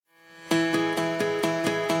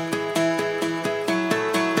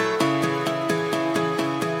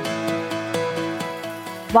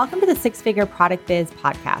Welcome to the Six Figure Product Biz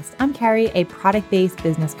podcast. I'm Carrie, a product-based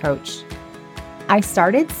business coach. I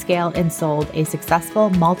started, scaled, and sold a successful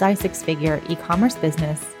multi-six-figure e-commerce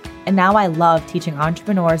business, and now I love teaching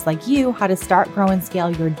entrepreneurs like you how to start, grow, and scale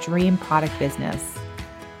your dream product business.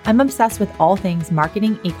 I'm obsessed with all things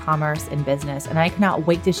marketing, e-commerce, and business, and I cannot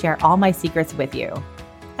wait to share all my secrets with you.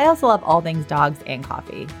 I also love all things dogs and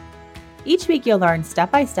coffee. Each week, you'll learn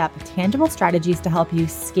step-by-step tangible strategies to help you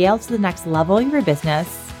scale to the next level of your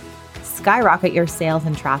business, skyrocket your sales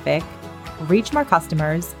and traffic, reach more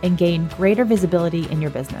customers, and gain greater visibility in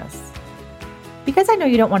your business. Because I know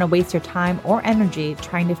you don't want to waste your time or energy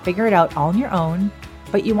trying to figure it out all on your own,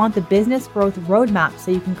 but you want the business growth roadmap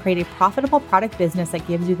so you can create a profitable product business that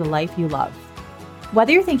gives you the life you love.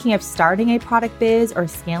 Whether you're thinking of starting a product biz or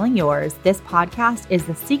scaling yours, this podcast is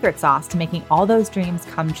the secret sauce to making all those dreams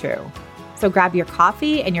come true. So grab your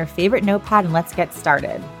coffee and your favorite notepad and let's get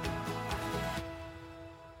started.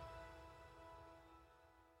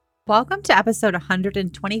 Welcome to episode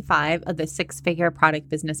 125 of the Six Figure Product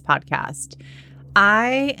Business Podcast.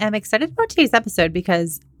 I am excited about today's episode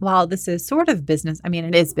because while this is sort of business,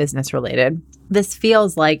 it is business related. This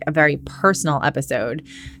feels like a very personal episode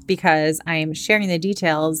because I'm sharing the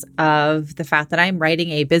details of the fact that I'm writing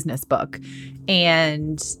a business book.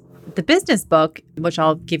 And the business book, which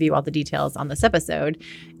I'll give you all the details on this episode,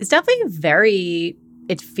 is definitely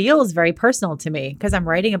it feels very personal to me because I'm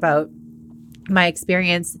writing about my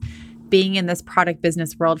experience being in this product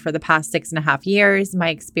business world for the past 6.5 years, my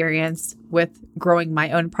experience with growing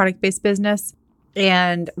my own product-based business,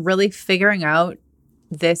 and really figuring out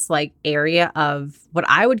this area of what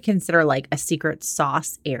I would consider a secret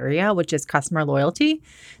sauce area, which is customer loyalty,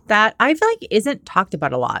 that I feel like isn't talked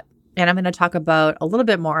about a lot. And I'm going to talk about a little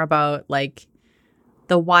bit more about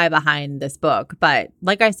the why behind this book. But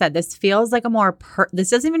like I said, this feels like this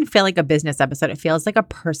doesn't even feel like a business episode. It feels like a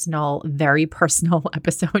personal, very personal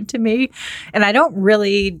episode to me. And I don't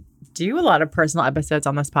really do a lot of personal episodes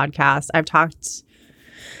on this podcast. I've talked,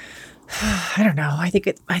 I don't know. I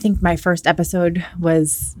think my first episode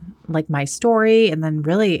was my story. And then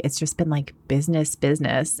really it's just been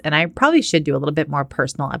business. And I probably should do a little bit more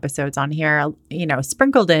personal episodes on here,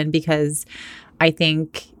 sprinkled in because I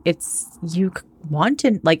think you want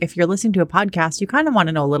to, if you're listening to a podcast, you kind of want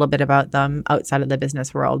to know a little bit about them outside of the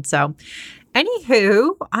business world. So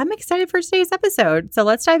anywho, I'm excited for today's episode. So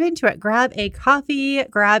let's dive into it. Grab a coffee,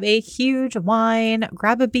 grab a huge wine,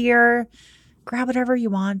 grab a beer, grab whatever you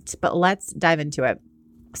want, but let's dive into it.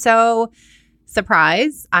 So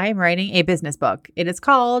surprise, I am writing a business book. It is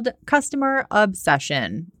called Customer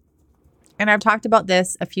Obsession. And I've talked about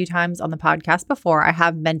this a few times on the podcast before. I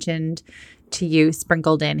have mentioned to you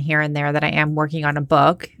sprinkled in here and there that I am working on a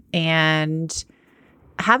book and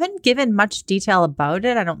haven't given much detail about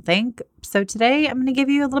it, I don't think. So today I'm going to give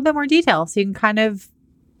you a little bit more detail so you can kind of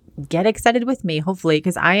get excited with me, hopefully,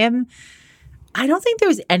 because I don't think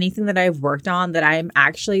there's anything that I've worked on that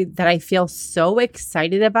I feel so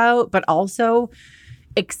excited about, but also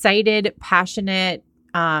excited, passionate,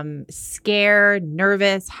 scared,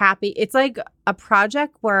 nervous, happy. It's like a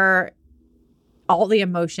project where all the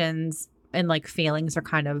emotions and feelings are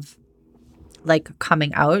kind of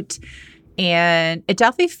coming out. And it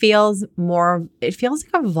definitely feels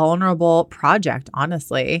like a vulnerable project,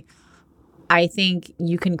 honestly. I think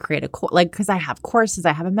you can create because I have courses,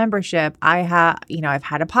 I have a membership, I've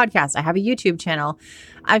had a podcast, I have a YouTube channel.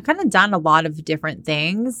 I've kind of done a lot of different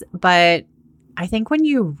things, but I think when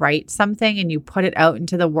you write something and you put it out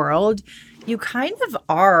into the world, you kind of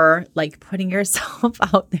are putting yourself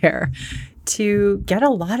out there to get a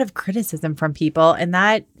lot of criticism from people, and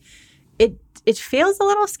that it feels a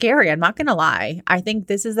little scary. I'm not going to lie. I think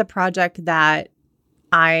this is a project that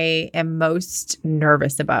I am most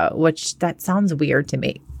nervous about, which that sounds weird to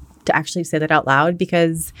me to actually say that out loud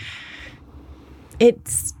because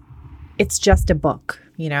it's just a book,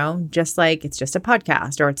 just like it's just a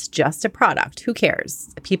podcast or it's just a product. Who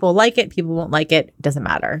cares? People like it, people won't like it. It doesn't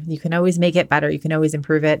matter. You can always make it better. You can always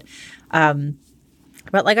improve it.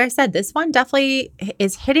 But like I said, this one definitely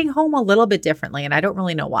is hitting home a little bit differently, and I don't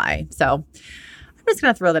really know why. So I'm just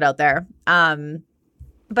going to throw that out there.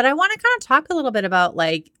 But I want to kind of talk a little bit about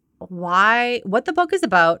what the book is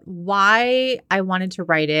about, why I wanted to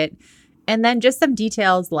write it, and then just some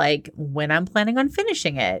details when I'm planning on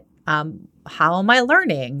finishing it, how am I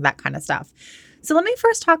learning, that kind of stuff. So let me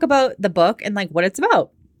first talk about the book and what it's about.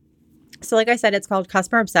 So like I said, it's called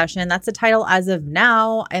Customer Obsession. That's the title as of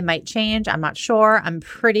now. It might change. I'm not sure. I'm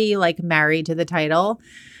pretty married to the title,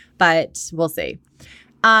 but we'll see.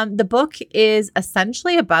 The book is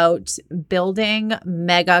essentially about building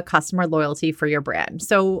mega customer loyalty for your brand.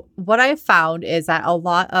 So what I've found is that a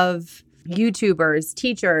lot of YouTubers,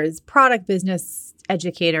 teachers, product business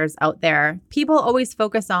educators out there, people always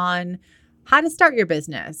focus on how to start your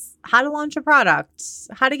business, how to launch a product,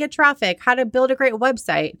 how to get traffic, how to build a great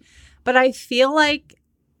website. But I feel like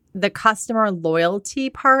the customer loyalty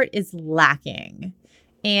part is lacking.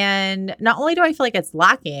 And not only do I feel like it's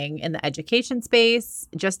lacking in the education space,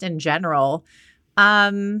 just in general,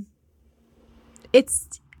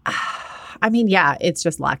 it's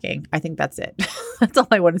just lacking. I think that's it. That's all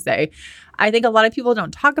I want to say. I think a lot of people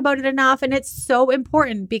don't talk about it enough, and it's so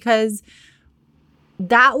important because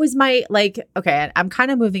that was okay, I'm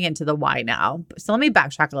kind of moving into the why now. So let me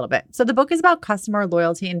backtrack a little bit. So the book is about customer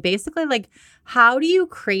loyalty and basically how do you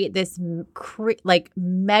create this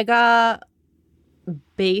mega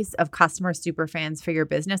base of customer super fans for your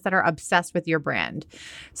business that are obsessed with your brand.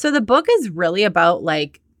 So the book is really about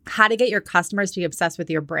how to get your customers to be obsessed with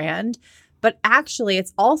your brand. But actually,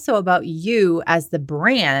 it's also about you as the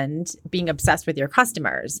brand being obsessed with your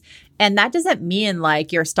customers. And that doesn't mean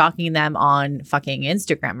you're stalking them on fucking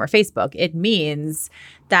Instagram or Facebook. It means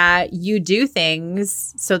that you do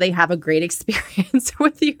things so they have a great experience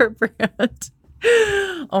with your brand.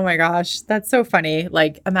 Oh my gosh, that's so funny.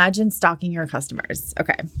 Imagine stalking your customers.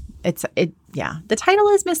 Okay. The title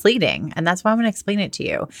is misleading, and that's why I'm going to explain it to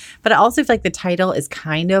you. But I also feel like the title is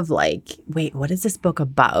kind of wait, what is this book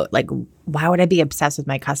about? Why would I be obsessed with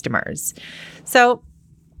my customers? So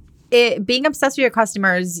being obsessed with your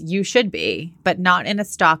customers, you should be, but not in a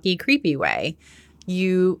stalky, creepy way.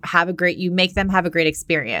 You make them have a great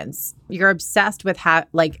experience. You're obsessed with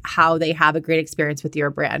how they have a great experience with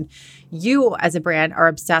your brand. You as a brand are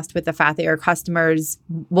obsessed with the fact that your customers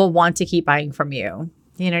will want to keep buying from you.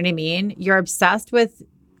 You know what I mean? You're obsessed with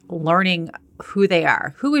learning who they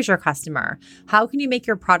are. Who is your customer? How can you make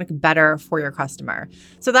your product better for your customer?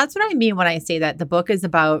 So that's what I mean when I say that the book is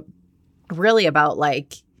really about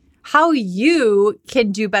how you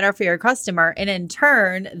can do better for your customer. And in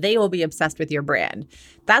turn, they will be obsessed with your brand.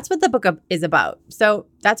 That's what the book is about. So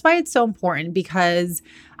that's why it's so important, because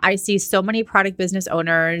I see so many product business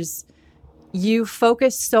owners, you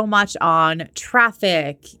focus so much on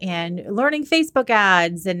traffic and learning Facebook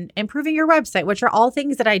ads and improving your website, which are all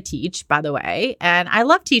things that I teach, by the way. And I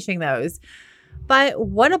love teaching those. But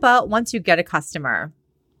what about once you get a customer?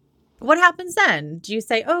 What happens then? Do you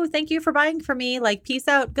say, oh, thank you for buying from me, peace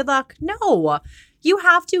out, good luck? No, you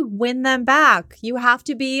have to win them back. You have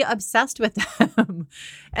to be obsessed with them.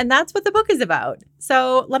 And that's what the book is about.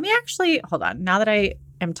 So let me hold on. Now that I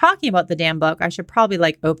am talking about the damn book, I should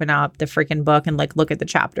probably open up the freaking book and look at the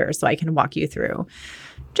chapters so I can walk you through.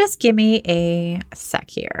 Just give me a sec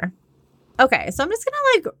here. Okay, so I'm just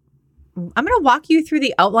going to walk you through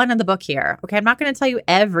the outline of the book here. Okay, I'm not going to tell you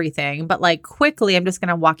everything, but quickly, I'm just going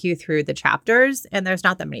to walk you through the chapters, and there's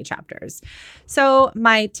not that many chapters. So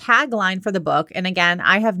my tagline for the book, and again,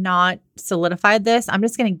 I have not solidified this. I'm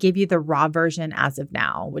just going to give you the raw version as of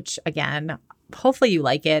now, which again, hopefully you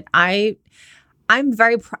like it. I'm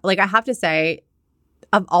very, I have to say,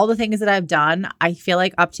 of all the things that I've done, I feel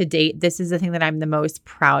like up to date, this is the thing that I'm the most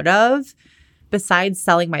proud of. Besides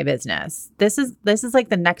selling my business, this is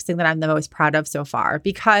the next thing that I'm the most proud of so far,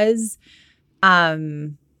 because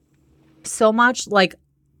so much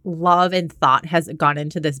love and thought has gone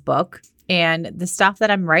into this book, and the stuff that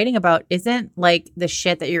I'm writing about isn't the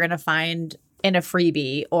shit that you're going to find in a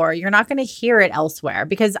freebie, or you're not going to hear it elsewhere,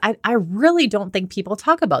 because I really don't think people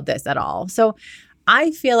talk about this at all. So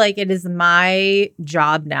I feel like it is my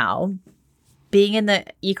job now, being in the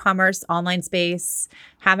e-commerce online space,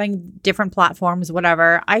 having different platforms,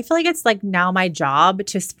 whatever, I feel like it's now my job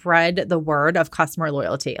to spread the word of customer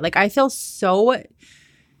loyalty. I feel so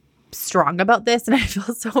strong about this, and I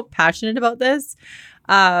feel so passionate about this.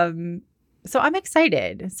 So I'm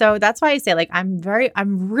excited. So that's why I say I'm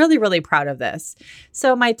really, really proud of this.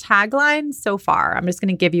 So my tagline so far, I'm just going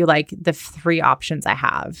to give you the 3 options I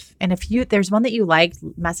have. And if there's one that you like,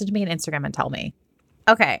 message me on Instagram and tell me.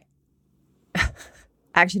 Okay.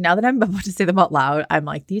 Actually, now that I'm about to say them out loud, I'm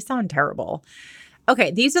these sound terrible.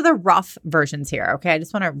 Okay, these are the rough versions here. Okay, I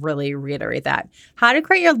just want to really reiterate that. How to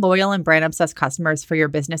create your loyal and brand obsessed customers for your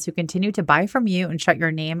business who continue to buy from you and shout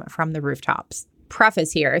your name from the rooftops.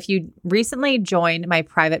 Preface here. If you recently joined my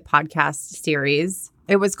private podcast series,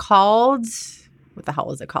 it was called, what the hell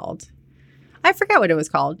was it called? I forget what it was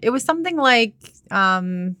called. It was something I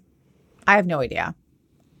have no idea.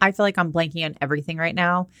 I feel like I'm blanking on everything right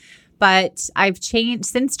now. but I've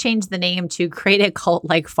changed the name to create a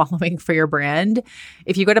cult-like following for your brand.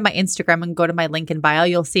 If you go to my Instagram and go to my link in bio,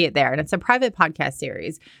 you'll see it there. And it's a private podcast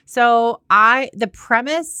series. So the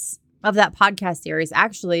premise of that podcast series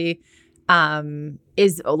actually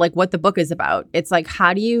is like what the book is about. It's like,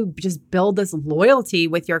 how do you just build this loyalty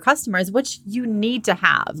with your customers, which you need to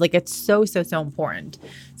have? Like, it's so, so, so important.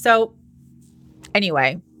 So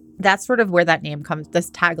anyway, that's sort of where this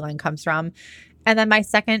tagline comes from. And then my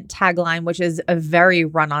second tagline, which is a very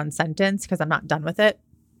run-on sentence because I'm not done with it,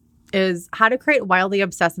 is how to create wildly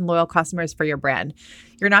obsessed and loyal customers for your brand.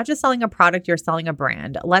 You're not just selling a product, you're selling a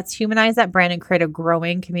brand. Let's humanize that brand and create a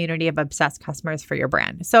growing community of obsessed customers for your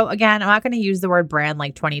brand. So again, I'm not going to use the word brand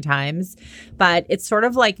like 20 times, but it's sort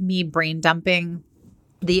of like me brain dumping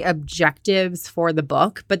the objectives for the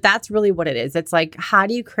book. But that's really what it is. It's like, how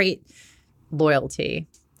do you create loyalty?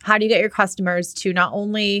 How do you get your customers to not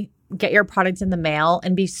only get your product in the mail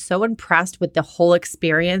and be so impressed with the whole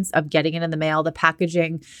experience of getting it in the mail, the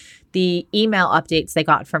packaging, the email updates they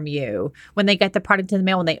got from you. When they get the product in the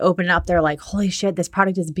mail, when they open it up, they're like, holy shit, this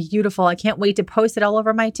product is beautiful. I can't wait to post it all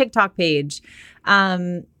over my TikTok page.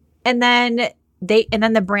 And then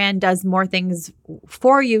the brand does more things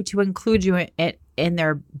for you to include you in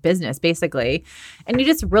their business, basically. And you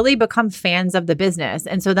just really become fans of the business.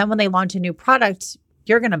 And so then when they launch a new product,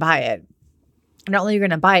 you're going to buy it. Not only are you going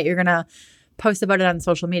to buy it, you're going to post about it on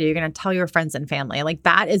social media. You're going to tell your friends and family. Like,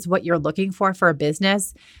 that is what you're looking for a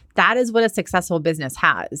business. That is what a successful business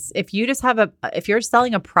has. If you just if you're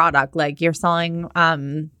selling a product, like you're selling,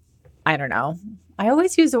 I don't know. I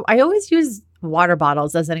always use water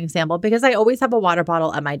bottles as an example because I always have a water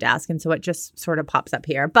bottle at my desk. And so it just sort of pops up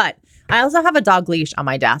here. But I also have a dog leash on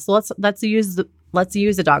my desk. So let's use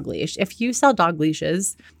a dog leash. If you sell dog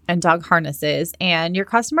leashes and dog harnesses and your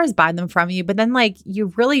customers buy them from you, but then like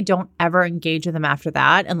you really don't ever engage with them after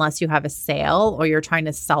that unless you have a sale or you're trying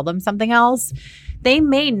to sell them something else, they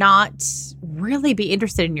may not really be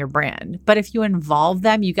interested in your brand. But if you involve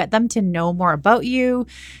them, you get them to know more about you,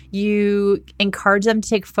 you encourage them to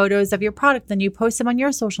take photos of your product, then you post them on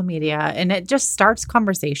your social media, and it just starts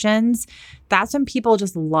conversations. That's when people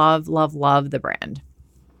just love, love, love the brand.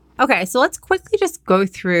 Okay, so let's quickly just go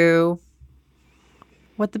through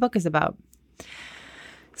what the book is about.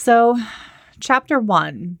 So, chapter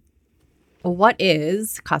 1, what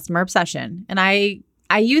is customer obsession? And I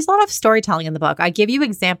use a lot of storytelling in the book. I give you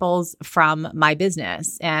examples from my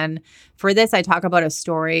business. And for this, I talk about a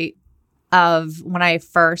story of when I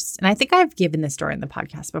first, and I think I've given this story in the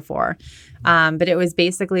podcast before, but it was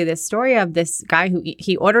basically this story of this guy who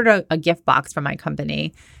he ordered a gift box from my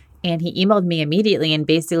company. And he emailed me immediately and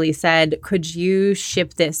basically said, could you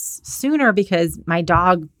ship this sooner? Because my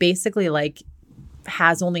dog basically like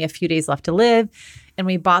has only a few days left to live. And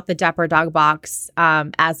we bought the Dapper Dog box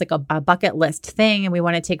as like a bucket list thing. And we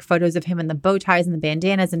want to take photos of him in the bow ties and the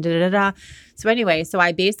bandanas and da-da-da-da. So anyway, so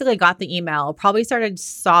I basically got the email, probably started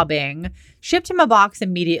sobbing, shipped him a box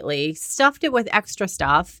immediately, stuffed it with extra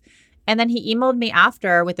stuff. And then he emailed me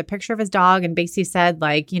after with a picture of his dog and basically said,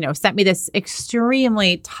 like, sent me this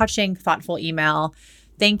extremely touching, thoughtful email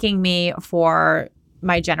thanking me for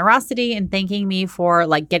my generosity and thanking me for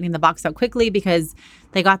like getting the box out quickly because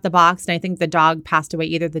they got the box and I think the dog passed away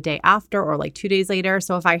either the day after or like 2 days later.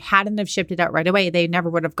 So if I hadn't have shipped it out right away, they never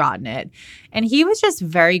would have gotten it. And he was just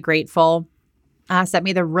very grateful. Sent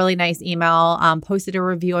me the really nice email, posted a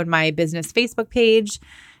review on my business Facebook page.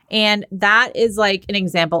 And that is like an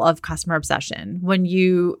example of customer obsession. When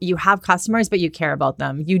you have customers, but you care about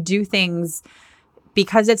them. You do things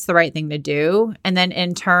because it's the right thing to do. And then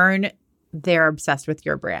in turn, they're obsessed with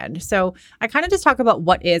your brand. So I kind of just talk about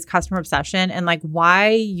what is customer obsession and like why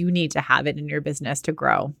you need to have it in your business to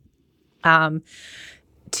grow.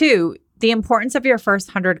 2, the importance of your first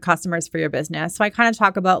 100 customers for your business. So I kind of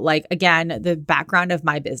talk about like, again, the background of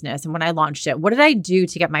my business and when I launched it, what did I do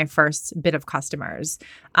to get my first bit of customers?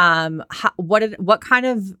 What kind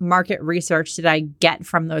of market research did I get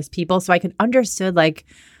from those people so I could understood like,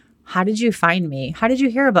 how did you find me? How did you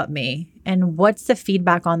hear about me? And what's the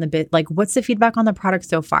feedback on the bit? Like, what's the feedback on the product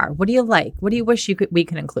so far? What do you like? What do you wish we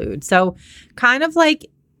could include? So kind of like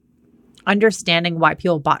understanding why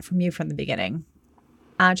people bought from you from the beginning.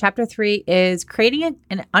 Chapter 3 is creating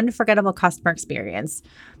an unforgettable customer experience.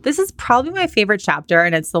 This is probably my favorite chapter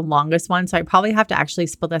and it's the longest one. So I probably have to actually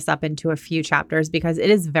split this up into a few chapters because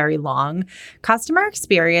it is very long. Customer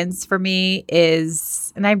experience for me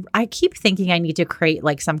is, and I keep thinking I need to create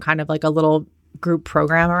like some kind of like a little group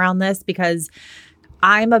program around this because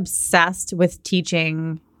I'm obsessed with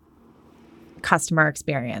teaching customer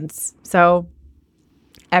experience. So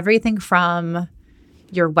everything from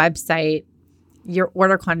your website, your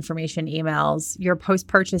order confirmation emails, your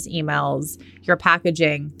post-purchase emails, your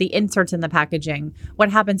packaging, the inserts in the packaging, what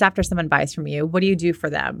happens after someone buys from you, what do you do for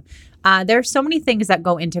them? There's so many things that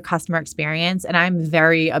go into customer experience, and I'm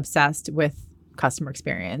very obsessed with customer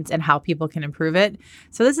experience and how people can improve it.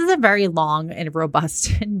 So this is a very long and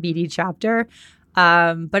robust and meaty chapter,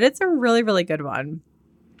 but it's a really, really good one.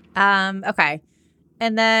 Okay.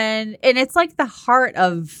 And it's like the heart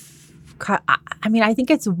of, I think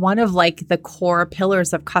it's one of like the core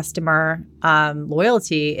pillars of customer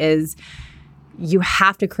loyalty is you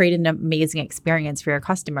have to create an amazing experience for your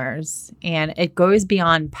customers. And it goes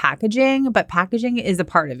beyond packaging, but packaging is a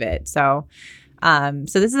part of it. So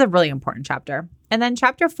this is a really important chapter. And then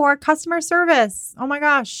chapter 4, customer service. Oh my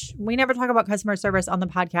gosh, we never talk about customer service on the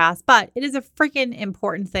podcast, but it is a freaking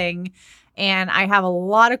important thing. And I have a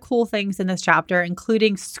lot of cool things in this chapter,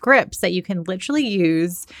 including scripts that you can literally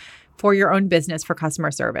use for your own business for customer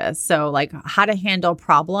service. So like how to handle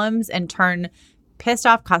problems and turn pissed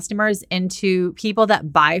off customers into people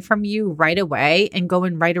that buy from you right away and go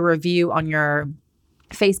and write a review on your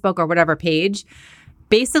Facebook or whatever page,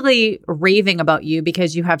 basically raving about you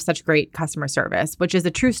because you have such great customer service, which is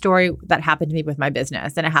a true story that happened to me with my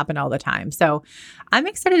business, and it happened all the time. So I'm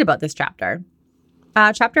excited about this chapter.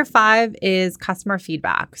 Chapter 5 is customer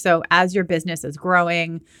feedback. So as your business is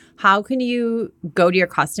growing, how can you go to your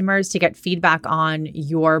customers to get feedback on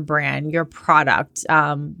your brand, your product?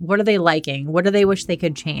 What are they liking? What do they wish they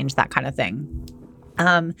could change? That kind of thing.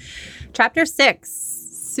 Chapter 6,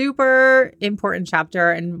 super important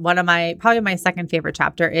chapter. And probably my second favorite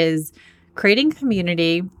chapter is creating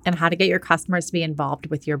community and how to get your customers to be involved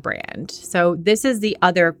with your brand. So this is the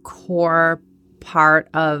other core part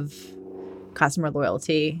of customer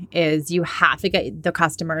loyalty is you have to get the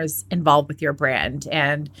customers involved with your brand.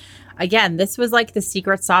 And again, this was like the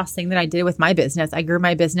secret sauce thing that I did with my business. I grew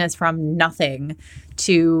my business from nothing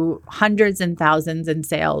to hundreds and thousands in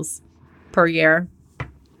sales per year.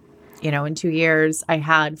 In 2 years, I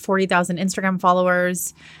had 40,000 Instagram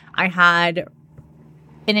followers. I had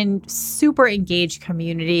super engaged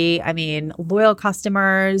community. Loyal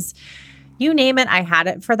customers. You name it, I had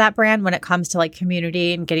it for that brand when it comes to like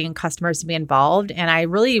community and getting customers to be involved. And I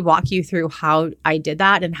really walk you through how I did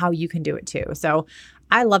that and how you can do it too. So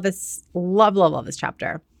I love this, love this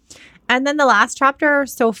chapter. And then the last chapter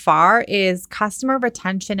so far is customer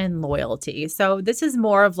retention and loyalty. So this is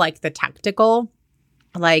more of like the tactical,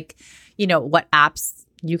 like, what apps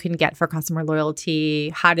you can get for customer loyalty,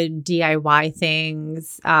 how to DIY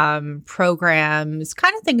things, programs,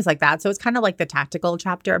 kind of things like that. So it's kind of like the tactical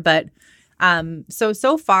chapter, but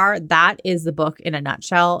so far, that is the book in a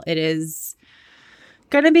nutshell. It is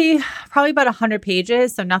going to be probably about 100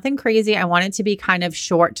 pages, so nothing crazy. I want it to be kind of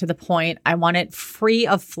short to the point. I want it free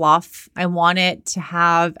of fluff. I want it to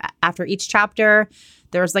have, after each chapter,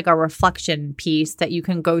 there's like a reflection piece that you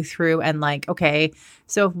can go through and like, okay,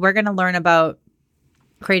 so if we're going to learn about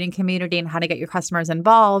creating community and how to get your customers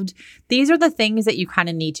involved, these are the things that you kind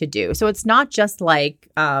of need to do. So it's not just like,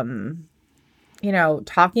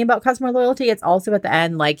 talking about customer loyalty. It's also at the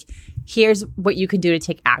end, like, here's what you can do to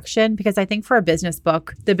take action. Because I think for a business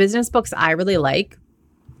book, the business books I really like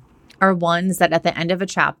are ones that at the end of a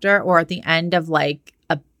chapter or at the end of like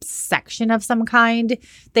a section of some kind,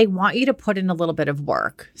 they want you to put in a little bit of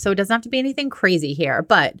work. So it doesn't have to be anything crazy here,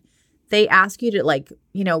 but they ask you to like,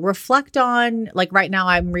 reflect on, like right now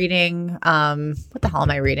I'm reading, what the hell am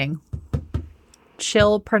I reading?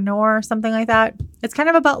 Chillpreneur, something like that. It's kind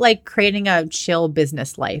of about like creating a chill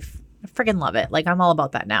business life. I freaking love it. Like I'm all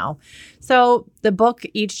about that now. So the book,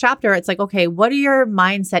 each chapter, it's like, okay, what are your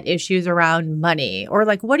mindset issues around money? Or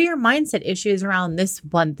like, what are your mindset issues around this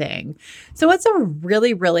one thing? So it's a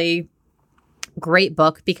really, really great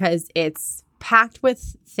book because it's packed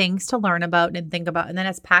with things to learn about and think about. And then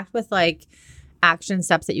it's packed with like action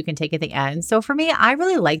steps that you can take at the end. So for me, I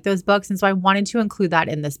really like those books. And so I wanted to include that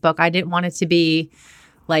in this book. I didn't want it to be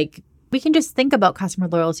like, we can just think about customer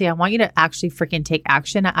loyalty. I want you to actually freaking take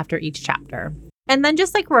action after each chapter. And then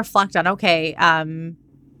just like reflect on, okay,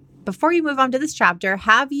 before you move on to this chapter,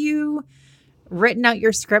 have you written out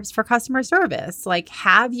your scripts for customer service? Like,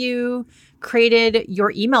 have you created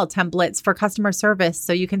your email templates for customer service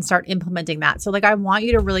so you can start implementing that? So like, I want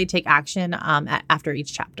you to really take action after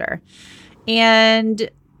each chapter. And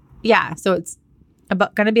yeah, so it's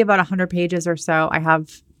going to be about 100 pages or so. I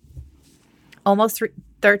have almost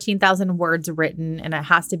 13,000 words written, and it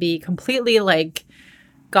has to be completely like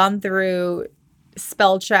gone through,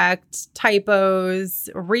 spell checked, typos,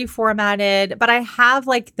 reformatted. But I have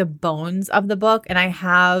like the bones of the book, and I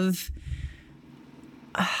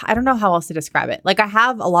don't know how else to describe it. Like I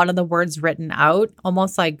have a lot of the words written out,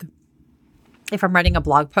 almost like if I'm writing a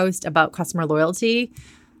blog post about customer loyalty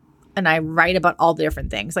and I write about all the different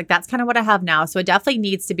things. Like that's kind of what I have now. So it definitely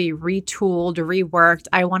needs to be retooled, reworked.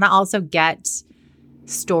 I want to also get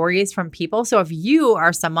stories from people. So if you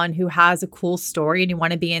are someone who has a cool story and you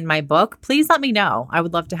want to be in my book, please let me know. I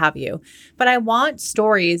would love to have you. But I want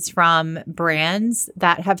stories from brands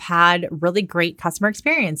that have had really great customer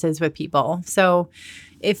experiences with people. So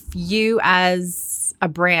if you as a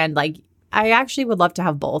brand, like I actually would love to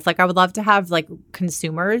have both. Like I would love to have like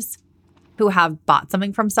consumers who have bought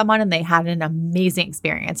something from someone and they had an amazing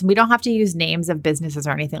experience. And we don't have to use names of businesses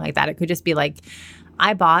or anything like that. It could just be like,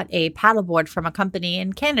 I bought a paddleboard from a company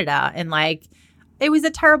in Canada and like, it was a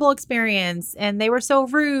terrible experience and they were so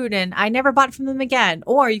rude and I never bought from them again.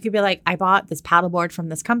 Or you could be like, I bought this paddleboard from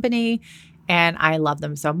this company and I love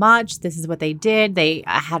them so much. This is what they did. They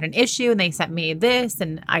had an issue and they sent me this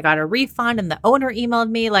and I got a refund and the owner emailed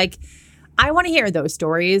me. Like, I want to hear those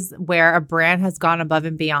stories where a brand has gone above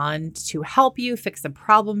and beyond to help you fix a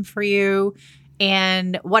problem for you.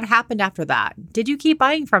 And what happened after that? Did you keep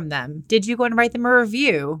buying from them? Did you go and write them a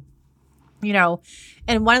review? You know,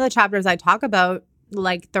 and one of the chapters I talk about,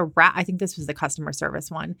 like I think this was the customer service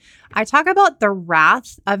one. I talk about the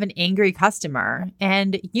wrath of an angry customer.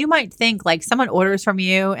 And you might think like someone orders from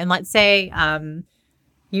you and let's say,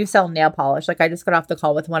 you sell nail polish. Like I just got off the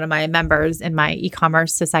call with one of my members in my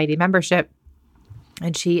e-commerce society membership,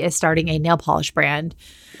 and she is starting a nail polish brand.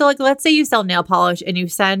 So like, let's say you sell nail polish and you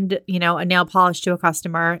send, a nail polish to a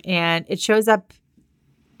customer and it shows up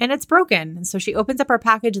and it's broken. And so she opens up her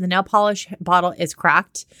package and the nail polish bottle is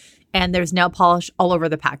cracked and there's nail polish all over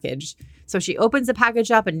the package. So she opens the package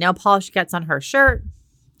up and nail polish gets on her shirt,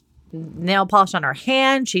 nail polish on her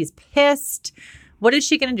hand. She's pissed. What is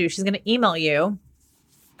she going to do? She's going to email you.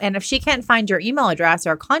 And if she can't find your email address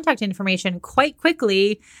or contact information quite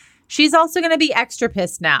quickly, she's also going to be extra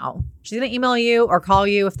pissed now. She's going to email you or call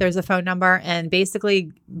you if there's a phone number and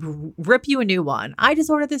basically rip you a new one. I just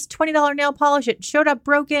ordered this $20 nail polish. It showed up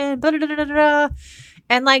broken. Blah, blah, blah, blah, blah.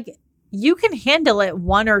 And like, you can handle it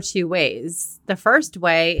one or two ways. The first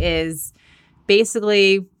way is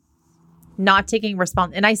basically not taking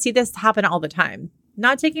responsibility. And I see this happen all the time.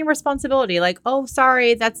 Not taking responsibility, like, oh,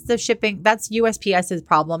 sorry, that's the shipping, that's USPS's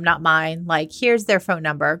problem, not mine. Like, here's their phone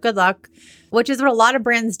number. Good luck. Which is what a lot of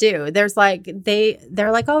brands do. There's like,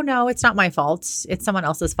 they're like, oh no, it's not my fault. It's someone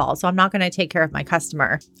else's fault. So I'm not going to take care of my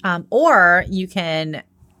customer. Or you can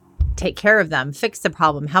take care of them, fix the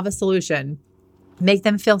problem, have a solution, make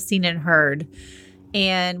them feel seen and heard.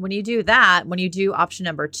 And when you do that, when you do option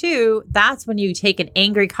number 2, that's when you take an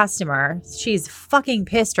angry customer. She's fucking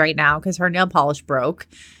pissed right now because her nail polish broke.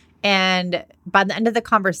 And by the end of the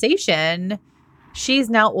conversation, she's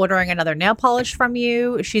now ordering another nail polish from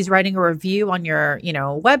you. She's writing a review on your,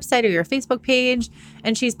 website or your Facebook page.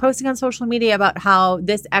 And she's posting on social media about how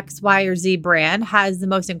this X, Y, or Z brand has the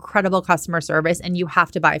most incredible customer service and you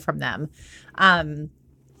have to buy from them.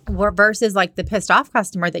 Versus like the pissed off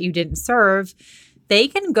customer that you didn't serve, they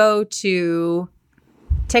can go to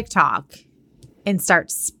TikTok and start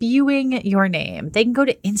spewing your name. They can go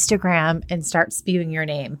to Instagram and start spewing your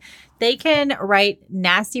name. They can write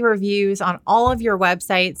nasty reviews on all of your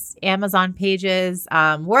websites, Amazon pages,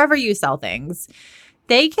 wherever you sell things.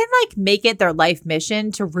 They can like make it their life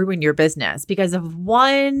mission to ruin your business because of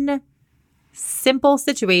one simple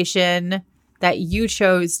situation that you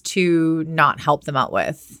chose to not help them out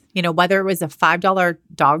with. Whether it was a $5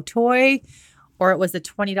 dog toy or it was a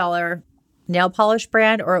 $20 nail polish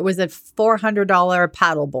brand, or it was a $400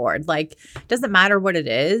 paddle board. Like, doesn't matter what it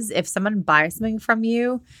is. If someone buys something from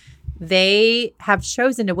you, they have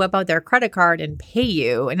chosen to whip out their credit card and pay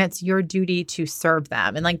you, and it's your duty to serve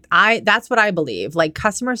them. And like, that's what I believe. Like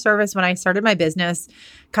customer service, when I started my business,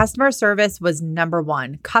 customer service was number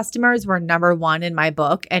one. Customers were number one in my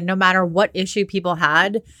book. And no matter what issue people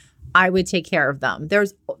had, I would take care of them.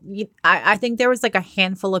 I think there was like a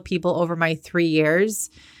handful of people over my 3 years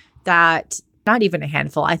that, not even a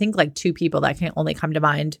handful, I think like 2 people that can only come to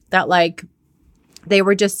mind, that like, they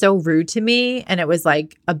were just so rude to me and it was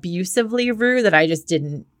like abusively rude that I just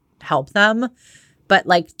didn't help them. But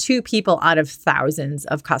like 2 people out of thousands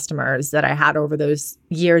of customers that I had over those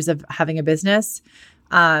years of having a business,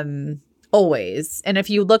 always. And if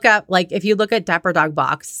you look at Dapper Dog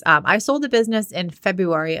Box, I sold the business in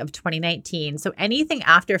February of 2019. So anything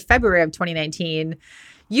after February of 2019,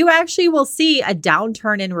 you actually will see a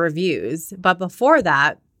downturn in reviews. But before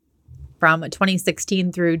that, from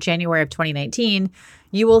 2016 through January of 2019,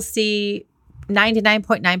 you will see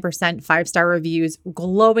 99.9% 5-star reviews,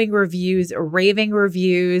 glowing reviews, raving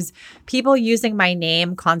reviews, people using my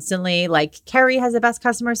name constantly, like Carrie has the best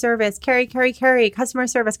customer service, Carrie, customer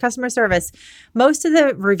service, customer service. Most of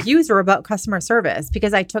the reviews were about customer service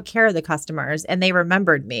because I took care of the customers and they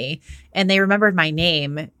remembered me and they remembered my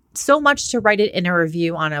name so much to write it in a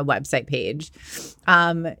review on a website page.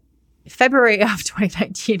 February of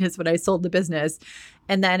 2019 is when I sold the business.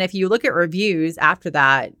 And then if you look at reviews after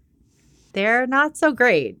that, they're not so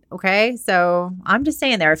great. Okay. So I'm just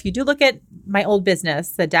saying there, if you do look at my old business,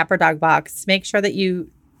 the Dapper Dog Box, make sure that you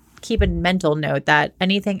keep a mental note that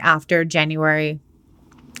anything after January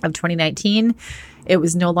of 2019, it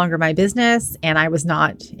was no longer my business and I was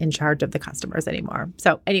not in charge of the customers anymore.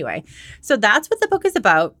 So anyway, so that's what the book is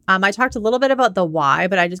about. I talked a little bit about the why,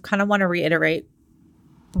 but I just kind of want to reiterate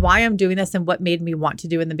why I'm doing this and what made me want to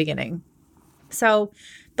do in the beginning. So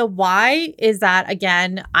the why is that,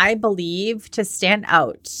 again, I believe to stand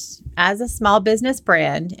out as a small business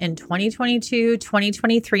brand in 2022,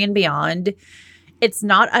 2023 and beyond, it's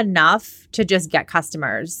not enough to just get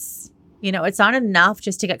customers. It's not enough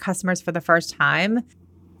just to get customers for the first time.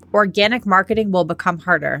 Organic marketing will become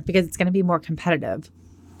harder because it's going to be more competitive.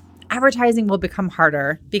 Advertising will become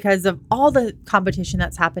harder because of all the competition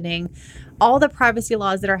that's happening, all the privacy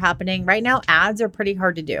laws that are happening. Right now, ads are pretty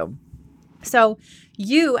hard to do. So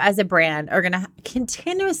you as a brand are going to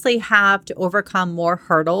continuously have to overcome more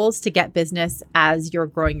hurdles to get business as you're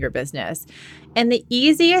growing your business. And the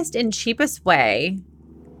easiest and cheapest way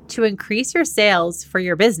to increase your sales for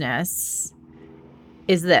your business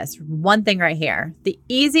is this one thing right here. The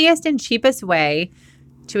easiest and cheapest way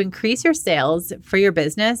to increase your sales for your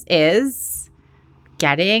business is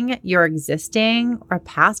getting your existing or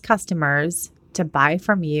past customers to buy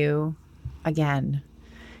from you again.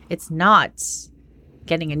 It's not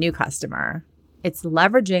getting a new customer. It's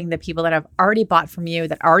leveraging the people that have already bought from you,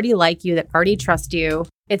 that already like you, that already trust you.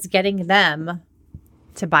 It's getting them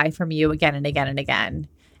to buy from you again and again and again.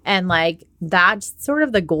 And that's sort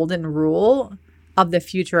of the golden rule of the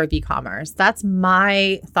future of e-commerce. That's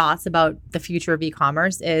my thoughts about the future of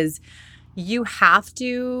e-commerce is you have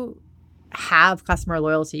to have customer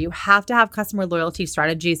loyalty. You have to have customer loyalty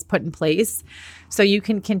strategies put in place so you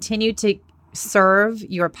can continue to serve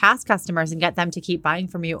your past customers and get them to keep buying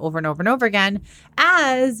from you over and over and over again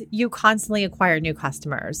as you constantly acquire new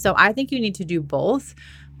customers. So I think you need to do both,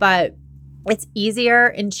 but it's easier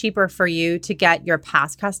and cheaper for you to get your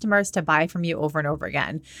past customers to buy from you over and over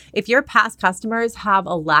again. If your past customers have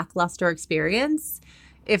a lackluster experience,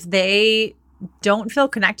 if they don't feel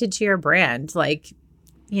connected to your brand,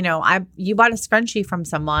 you bought a scrunchie from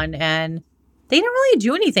someone and they didn't really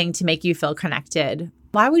do anything to make you feel connected.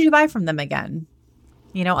 Why would you buy from them again?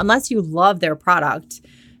 Unless you love their product,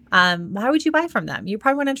 why would you buy from them? You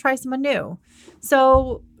probably want to try someone new.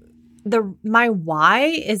 So my why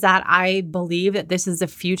is that I believe that this is the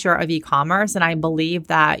future of e-commerce, and I believe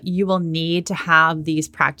that you will need to have these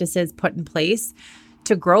practices put in place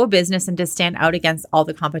to grow a business and to stand out against all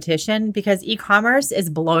the competition because e-commerce is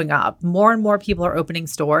blowing up. More and more people are opening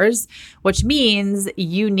stores, which means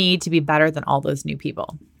you need to be better than all those new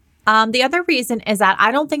people. The other reason is that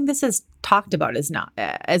I don't think this is talked about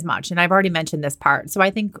as much. And I've already mentioned this part. So I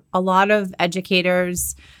think a lot of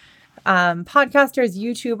educators, podcasters,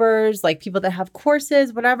 YouTubers, people that have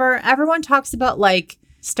courses, whatever, everyone talks about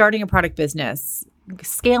starting a product business,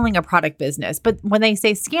 scaling a product business. But when they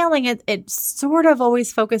say scaling it, it's sort of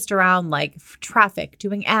always focused around traffic,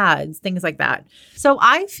 doing ads, things like that. So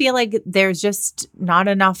I feel like there's just not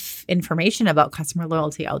enough information about customer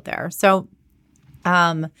loyalty out there. So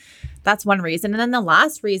that's one reason. And then the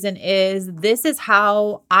last reason is this is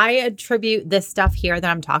how I attribute this stuff here that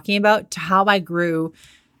I'm talking about to how I grew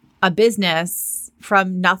a business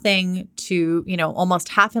from nothing to, almost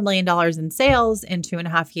 $500,000 in sales in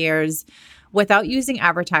 2.5 years without using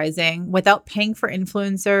advertising, without paying for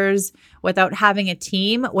influencers, without having a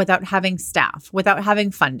team, without having staff, without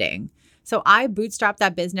having funding. So I bootstrapped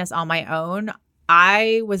that business on my own.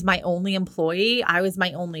 I was my only employee. I was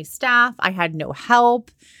my only staff. I had no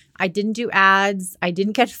help. I didn't do ads. I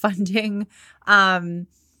didn't get funding.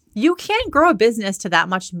 You can't grow a business to that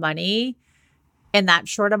much money in that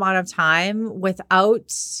short amount of time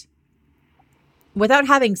without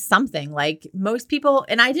having something. Most people,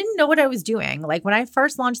 and I didn't know what I was doing. When I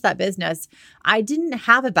first launched that business, I didn't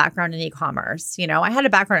have a background in e-commerce. I had a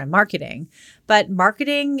background in marketing, but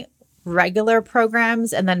marketing regular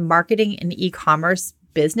programs and then marketing an e-commerce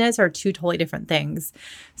business are two totally different things.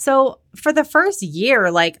 So for the first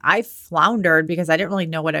year, I floundered because I didn't really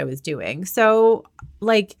know what I was doing. So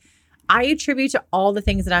I attribute to all the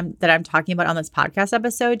things that I'm talking about on this podcast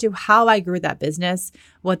episode to how I grew that business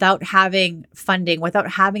without having funding,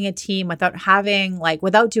 without having a team, without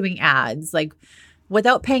doing ads,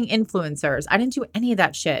 without paying influencers. I didn't do any of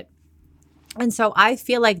that shit. And so I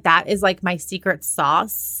feel like that is like my secret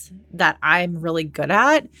sauce that I'm really good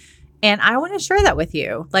at. And I want to share that with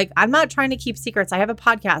you. Like, I'm not trying to keep secrets. I have a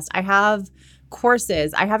podcast. I have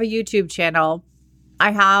courses. I have a YouTube channel.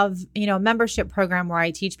 I have, a membership program where I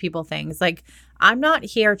teach people things. Like, I'm not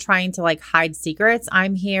here trying to hide secrets.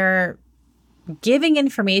 I'm here giving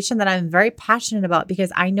information that I'm very passionate about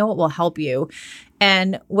because I know it will help you.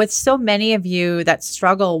 And with so many of you that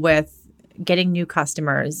struggle with getting new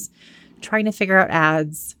customers, trying to figure out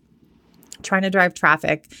ads, trying to drive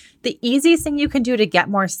traffic, the easiest thing you can do to get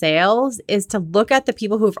more sales is to look at the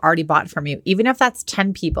people who have already bought from you. Even if that's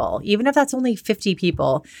 10 people, even if that's only 50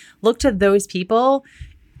 people, look to those people,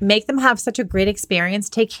 make them have such a great experience,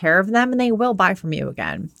 take care of them, and they will buy from you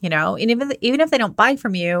again, And even if they don't buy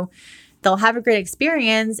from you, they'll have a great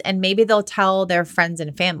experience and maybe they'll tell their friends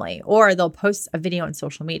and family, or they'll post a video on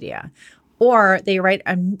social media, or they write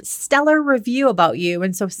a stellar review about you.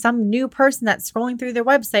 And so some new person that's scrolling through their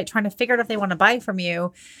website trying to figure out if they want to buy from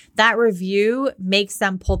you, that review makes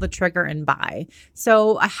them pull the trigger and buy.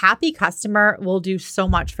 So a happy customer will do so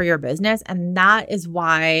much for your business. And that is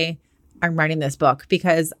why I'm writing this book,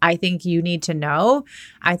 because I think you need to know.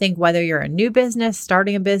 I think whether you're a new business,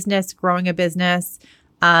 starting a business, growing a business,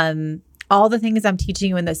 all the things I'm teaching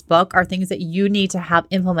you in this book are things that you need to have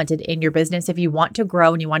implemented in your business if you want to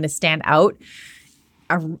grow and you want to stand out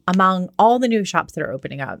among all the new shops that are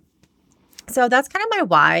opening up. So that's kind of my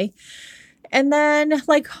why. And then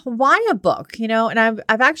why a book, and I've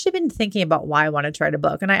actually been thinking about why I wanted to write a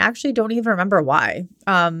book, and I actually don't even remember why.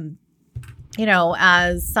 As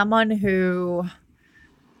someone who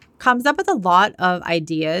comes up with a lot of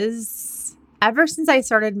ideas, ever since I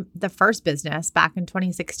started the first business back in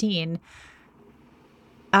 2016,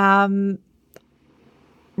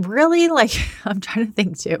 really I'm trying to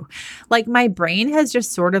think too, my brain has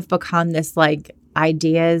just sort of become this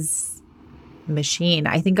ideas machine.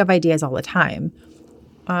 I think of ideas all the time.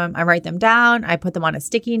 I write them down. I put them on a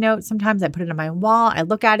sticky note. Sometimes I put it on my wall. I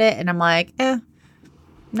look at it and I'm like,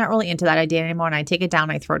 not really into that idea anymore. And I take it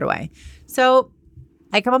down, I throw it away. So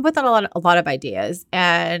I come up with a lot of ideas,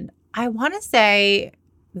 and I want to say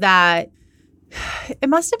that it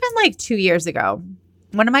must have been 2 years ago.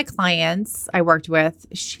 One of my clients I worked with,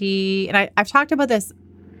 I've talked about this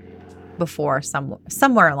before,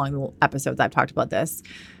 somewhere along the episodes I've talked about this.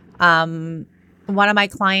 One of my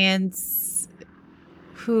clients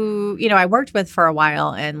who, I worked with for a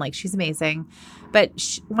while, and she's amazing, but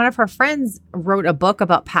one of her friends wrote a book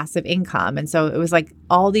about passive income. And so it was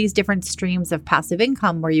all these different streams of passive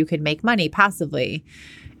income where you could make money passively.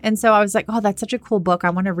 And so I was like, oh, that's such a cool book. I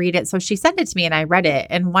want to read it. So she sent it to me and I read it.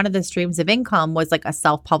 And one of the streams of income was a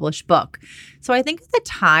self-published book. So I think at the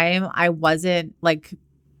time I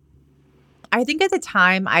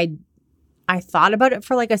thought about it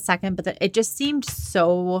for a second, but it just seemed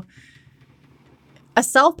so, a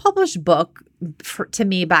self-published book to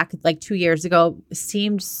me back 2 years ago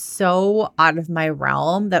seemed so out of my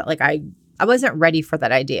realm that I wasn't ready for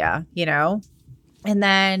that idea, And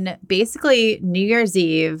then basically New Year's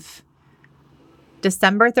Eve,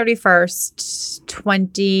 December 31st,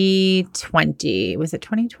 2020. Was it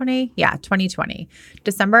 2020? Yeah, 2020.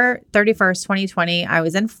 December 31st, 2020. I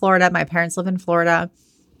was in Florida. My parents live in Florida.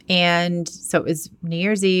 And so it was New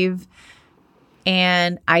Year's Eve.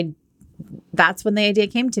 And that's when the idea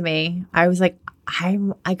came to me. I was like,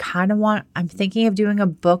 I'm thinking of doing a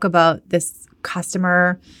book about this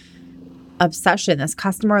customer obsession, this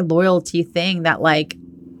customer loyalty thing that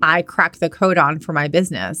I cracked the code on for my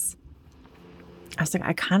business. I was like,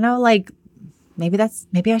 I kind of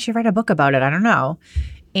maybe I should write a book about it. I don't know.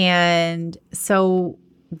 And so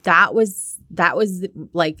that was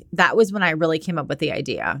when I really came up with the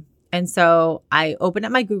idea. And so I opened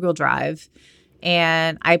up my Google Drive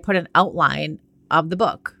and I put an outline of the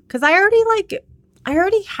book, because I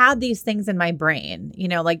already had these things in my brain,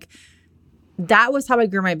 that was how I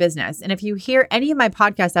grew my business. And if you hear any of my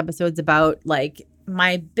podcast episodes about my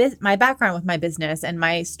background with my business and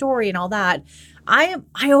my story and all that, I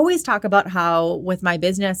always talk about how with my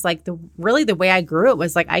business, the way I grew it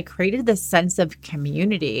was I created this sense of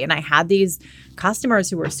community, and I had these customers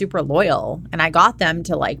who were super loyal, and I got them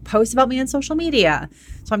to post about me on social media.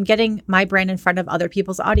 So I'm getting my brand in front of other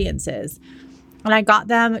people's audiences. And I got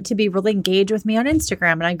them to be really engaged with me on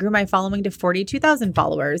Instagram, and I grew my following to 42,000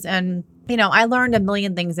 followers. And, I learned a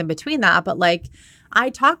million things in between that, but I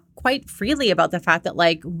talk quite freely about the fact that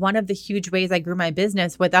like one of the huge ways I grew my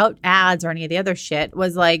business without ads or any of the other shit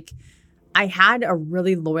was like I had a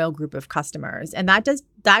really loyal group of customers, and that just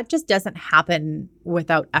doesn't happen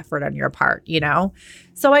without effort on your part, you know?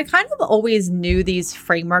 So I kind of always knew these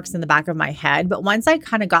frameworks in the back of my head, but once I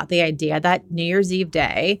kind of got the idea that New Year's Eve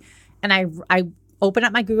day, and I open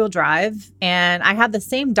up my Google Drive and I have the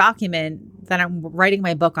same document that I'm writing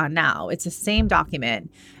my book on now. It's the same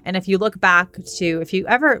document. And if you look back to, if you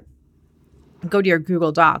ever go to your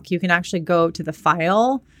Google Doc, you can actually go to the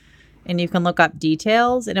file and you can look up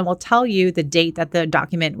details and it will tell you the date that the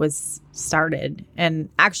document was started. And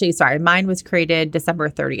actually, sorry, mine was created December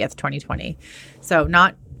 30th, 2020. So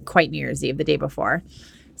not quite New Year's Eve, the day before.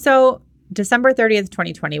 So December 30th,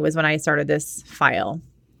 2020 was when I started this file.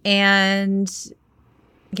 And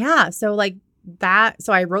yeah, so like that,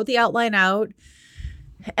 so I wrote the outline out.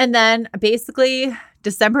 And then basically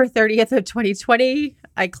December 30th of 2020,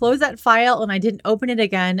 I closed that file and I didn't open it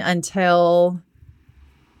again until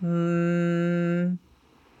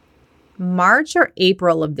March or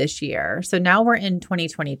April of this year. So now we're in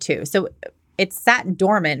 2022. So it sat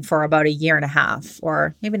dormant for about a year and a half,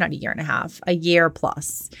 or maybe not a year and a half, a year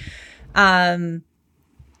plus.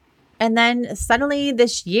 And then suddenly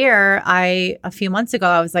this year, a few months ago,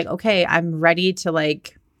 I was like, okay, I'm ready to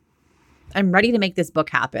make this book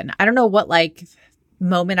happen. I don't know what like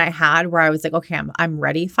moment I had where I was like, okay, I'm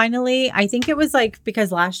ready finally. I think it was like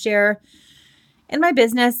because last year in my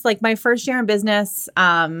business, like my first year in business,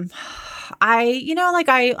 I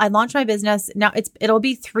launched my business. Now it'll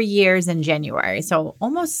be 3 years in January. So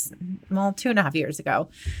almost, 2.5 years ago.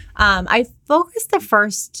 I focused the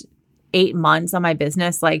first 8 months on my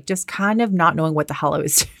business, like just kind of not knowing what the hell I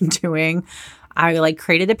was doing. I like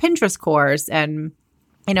created a Pinterest course and,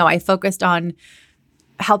 I focused on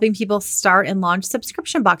helping people start and launch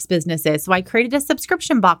subscription box businesses. So I created a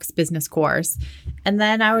subscription box business course. And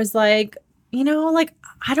then I was like,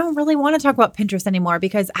 I don't really want to talk about Pinterest anymore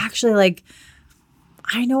because actually like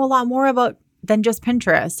I know a lot more about than just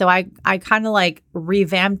Pinterest. So I kind of like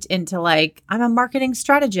revamped into like, I'm a marketing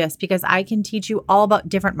strategist because I can teach you all about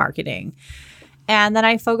different marketing. And then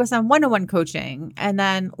I focused on one-on-one coaching. And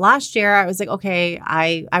then last year I was like, okay,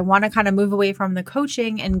 I want to kind of move away from the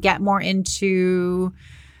coaching and get more into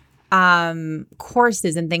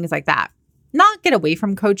courses and things like that. Not get away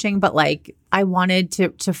from coaching, but like I wanted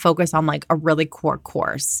to focus on like a really core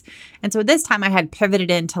course. And so this time I had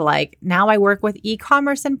pivoted into like, now I work with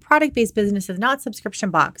e-commerce and product-based businesses, not subscription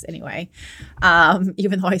box anyway,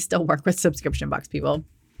 even though I still work with subscription box people.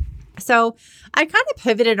 So I kind of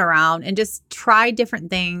pivoted around and just tried different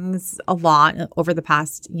things a lot over the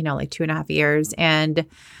past, like 2.5 years. And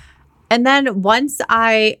then once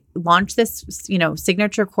I launched this,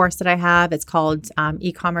 signature course that I have, it's called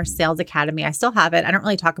E-commerce Sales Academy. I still have it. I don't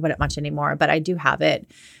really talk about it much anymore, but I do have it.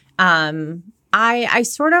 I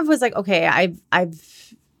sort of was like, okay, I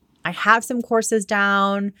have some courses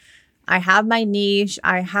down. I have my niche.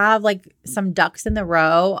 I have like some ducks in the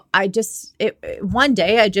row. One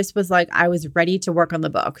day I just was like, I was ready to work on the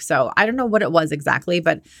book. So I don't know what it was exactly,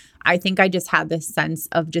 but I think I just had this sense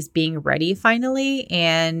of just being ready finally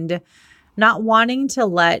and not wanting to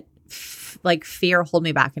let fear hold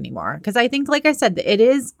me back anymore. Because I think, like I said, it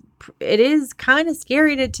is kind of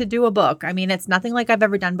scary to do a book. I mean, it's nothing like I've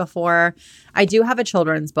ever done before. I do have a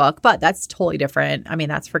children's book, but that's totally different. I mean,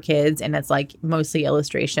 that's for kids and it's like mostly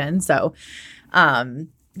illustration. So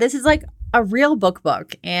this is like a real book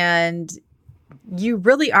and you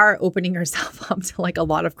really are opening yourself up to like a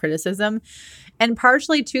lot of criticism. And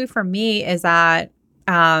partially too for me is that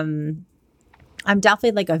I'm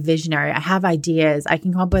definitely like a visionary. I have ideas. I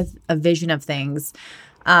can come up with a vision of things.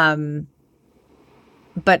 But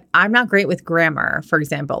I'm not great with grammar, for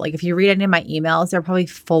example. Like if you read any of my emails, they're probably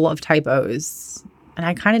full of typos. And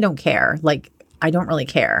I kind of don't care. Like I don't really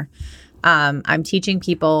care. I'm teaching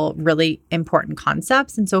people really important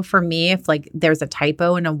concepts. And so for me, if like there's a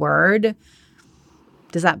typo in a word,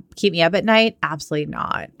 does that keep me up at night? Absolutely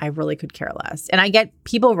not. I really could care less. And I get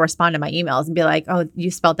people respond to my emails and be like, oh,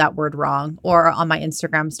 you spelled that word wrong. Or on my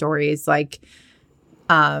Instagram stories, like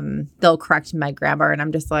they'll correct my grammar. And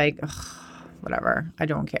I'm just like, ugh, whatever. I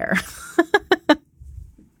don't care.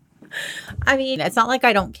 I mean, it's not like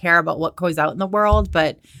I don't care about what goes out in the world,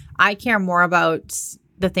 but I care more about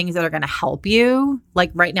the things that are going to help you.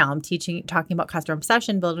 Like right now, I'm talking about customer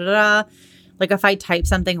obsession, blah, blah, blah. Like if I type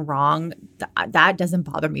something wrong, that doesn't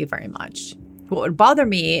bother me very much. What would bother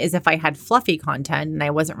me is if I had fluffy content and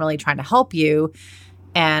I wasn't really trying to help you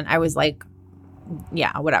and I was like,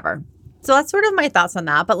 yeah, whatever. So that's sort of my thoughts on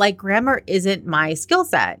that. But like grammar isn't my skill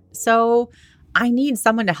set. So I need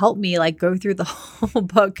someone to help me like go through the whole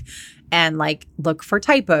book and like look for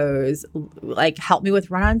typos, like help me with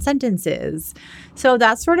run-on sentences. So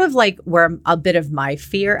that's sort of like where a bit of my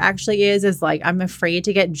fear actually is like I'm afraid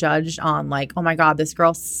to get judged on like, oh my God, this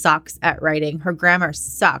girl sucks at writing. Her grammar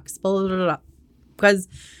sucks. Blah, blah, blah, blah. Because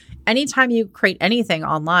anytime you create anything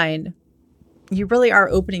online, you really are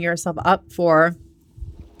opening yourself up for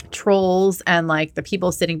trolls and like the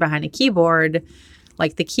people sitting behind a keyboard,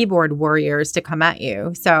 like the keyboard warriors, to come at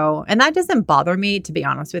you. So, and that doesn't bother me, to be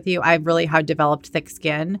honest with you. I really have developed thick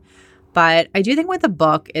skin, but I do think with a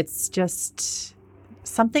book, it's just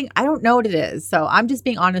something, I don't know what it is. So I'm just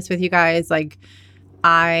being honest with you guys. Like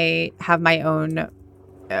I have my own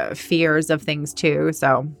fears of things too.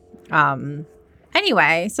 So,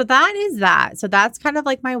 anyway, so that is that. So that's kind of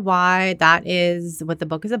like my why. That is what the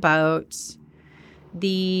book is about.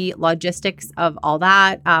 The logistics of all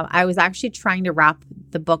that. I was actually trying to wrap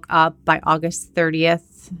the book up by August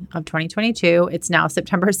 30th of 2022. It's now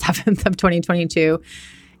September 7th of 2022,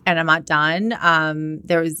 and I'm not done.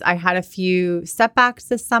 I had a few setbacks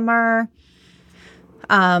this summer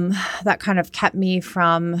that kind of kept me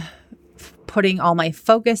from putting all my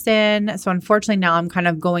focus in. So unfortunately now I'm kind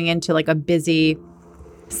of going into like a busy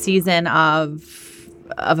season of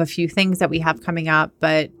a few things that we have coming up,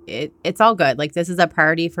 but it's all good. Like this is a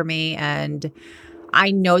priority for me and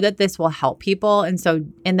I know that this will help people. And so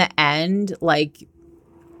in the end, like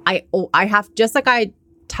I have, just like I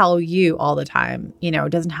tell you all the time, you know, it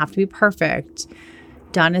doesn't have to be perfect.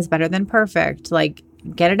 Done is better than perfect. Like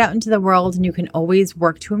get it out into the world and you can always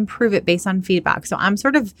work to improve it based on feedback. So I'm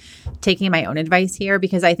sort of taking my own advice here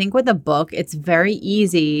because I think with a book, it's very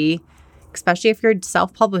easy, especially if you're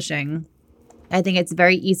self-publishing. I think it's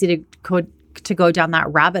very easy to go down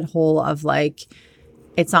that rabbit hole of like,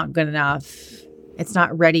 it's not good enough. It's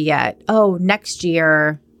not ready yet. Oh, next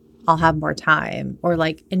year I'll have more time. Or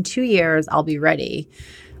like in 2 years, I'll be ready.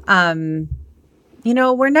 You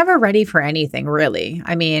know, we're never ready for anything really.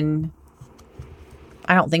 I mean,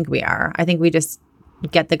 I don't think we are. I think we just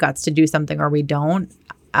get the guts to do something or we don't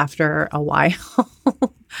after a while.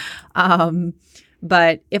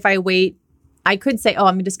 But if I wait, I could say, oh,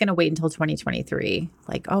 I'm just going to wait until 2023.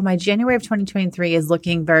 Like, oh, my January of 2023 is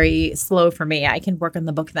looking very slow for me. I can work on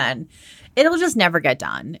the book then. It'll just never get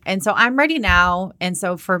done. And so I'm ready now. And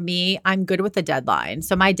so for me, I'm good with the deadline.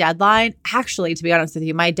 So my deadline, actually, to be honest with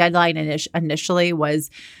you, my deadline initially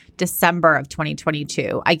was December of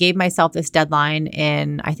 2022. I gave myself this deadline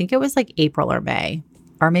in, I think it was like April or May,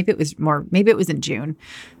 or maybe it was in June.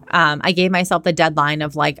 I gave myself the deadline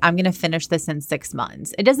of like, I'm going to finish this in 6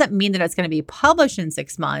 months. It doesn't mean that it's going to be published in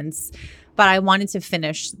 6 months, but I wanted to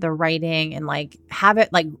finish the writing and like have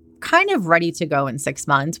it like kind of ready to go in 6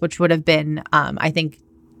 months, which would have been, I think,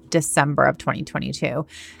 December of 2022.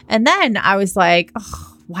 And then I was like,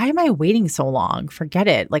 oh, why am I waiting so long? Forget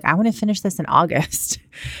it. Like, I want to finish this in August.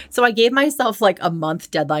 So I gave myself like a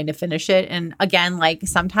month deadline to finish it. And again, like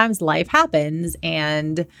sometimes life happens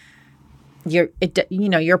and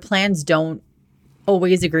your plans don't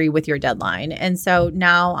always agree with your deadline. And so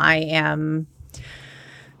now I am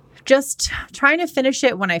just trying to finish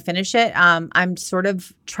it when I finish it. I'm sort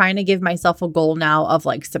of trying to give myself a goal now of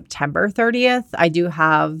like September 30th. I do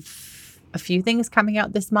have a few things coming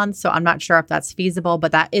out this month, so I'm not sure if that's feasible,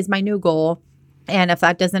 but that is my new goal. And if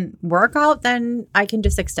that doesn't work out, then I can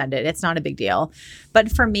just extend it. It's not a big deal.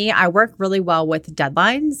 But for me, I work really well with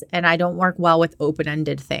deadlines and I don't work well with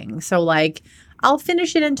open-ended things. So like I'll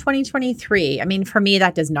finish it in 2023. I mean, for me,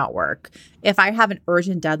 that does not work. If I have an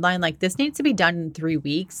urgent deadline, like this needs to be done in 3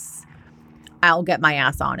 weeks, I'll get my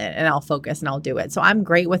ass on it and I'll focus and I'll do it. So I'm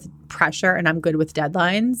great with pressure and I'm good with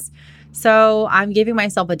deadlines. So I'm giving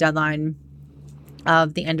myself a deadline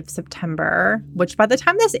of the end of September, which by the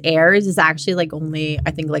time this airs is actually like only,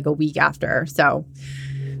 I think like a week after. So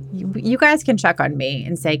you guys can check on me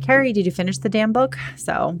and say, Carrie, did you finish the damn book?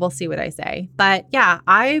 So we'll see what I say. But yeah,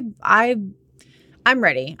 I'm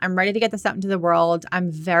ready. I'm ready to get this out into the world.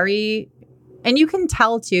 And you can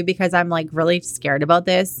tell too, because I'm like really scared about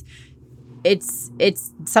this. It's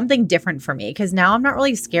something different for me because now I'm not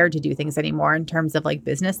really scared to do things anymore in terms of like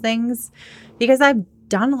business things because I've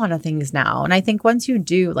done a lot of things now. And I think once you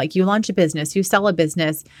do, like you launch a business, you sell a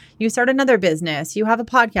business, you start another business, you have a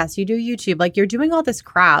podcast, you do YouTube, like you're doing all this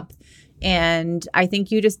crap. And I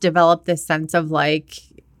think you just develop this sense of like,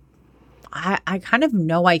 I kind of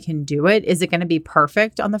know I can do it. Is it going to be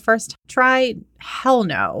perfect on the first try? Hell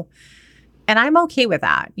no. And I'm okay with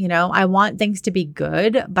that. You know, I want things to be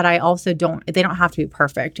good, but I also they don't have to be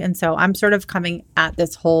perfect. And so I'm sort of coming at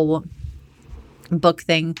this whole book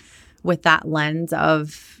thing with that lens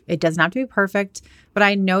of it doesn't have to be perfect, but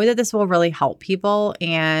I know that this will really help people.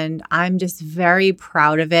 And I'm just very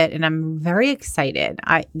proud of it. And I'm very excited.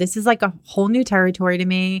 This is like a whole new territory to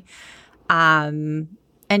me.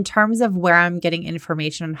 In terms of where I'm getting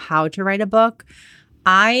information on how to write a book,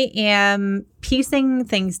 I am piecing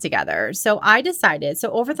things together. So I decided, so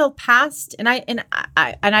over the past, and I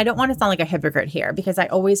don't want to sound like a hypocrite here, because I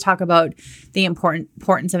always talk about the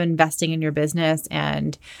importance of investing in your business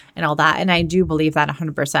and all that. And I do believe that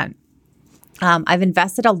 100%. I've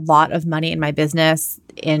invested a lot of money in my business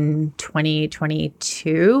in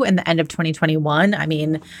 2022 and the end of 2021. I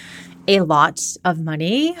mean, a lot of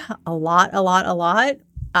money, a lot.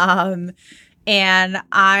 And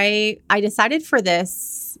I decided for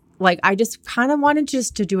this, like, I just kind of wanted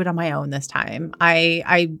just to do it on my own this time.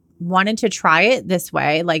 I wanted to try it this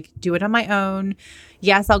way, like do it on my own.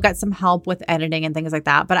 Yes, I'll get some help with editing and things like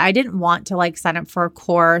that, but I didn't want to like sign up for a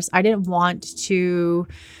course. I didn't want to,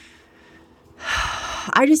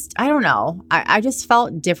 I don't know. I just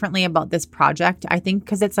felt differently about this project. I think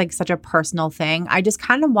because it's like such a personal thing. I just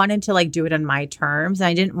kind of wanted to like do it on my terms. And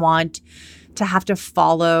I didn't want to have to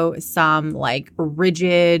follow some like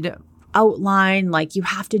rigid outline, like you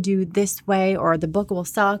have to do this way or the book will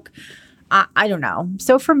suck. I don't know.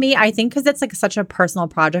 So for me, I think because it's like such a personal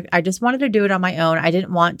project, I just wanted to do it on my own. I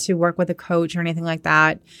didn't want to work with a coach or anything like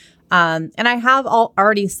that. And I have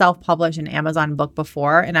already self-published an Amazon book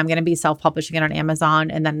before, and I'm going to be self-publishing it on Amazon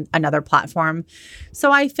and then another platform.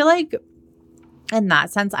 So I feel like in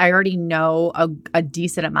that sense, I already know a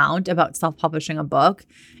decent amount about self-publishing a book.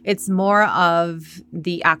 It's more of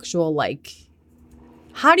the actual, like,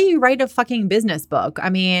 how do you write a fucking business book? I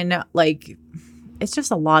mean, like, it's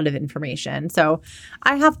just a lot of information. So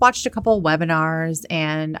I have watched a couple webinars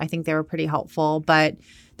and I think they were pretty helpful, but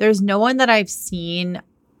there's no one that I've seen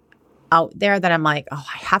out there that I'm like, oh,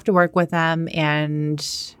 I have to work with them and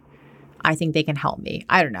I think they can help me.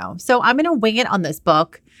 I don't know. So I'm going to wing it on this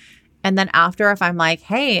book. And then after, if I'm like,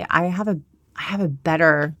 hey, I have a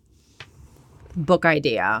better book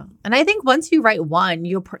idea. And I think once you write one,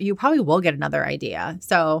 you probably will get another idea.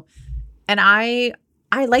 So, and I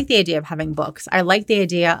like the idea of having books. I like the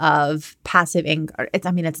idea of passive income.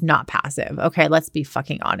 It's not passive. Okay, let's be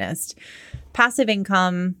fucking honest. Passive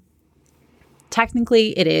income,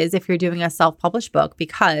 technically it is if you're doing a self-published book,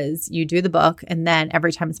 because you do the book and then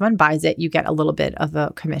every time someone buys it, you get a little bit of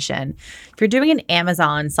a commission. If you're doing an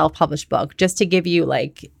Amazon self-published book, just to give you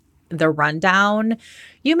like the rundown,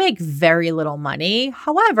 you make very little money.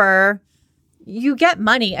 However, you get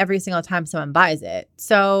money every single time someone buys it.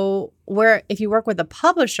 So if you work with a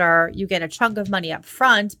publisher, you get a chunk of money up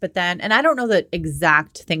front, but then, and I don't know the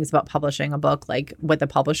exact things about publishing a book like with a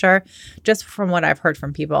publisher, just from what I've heard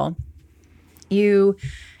from people, you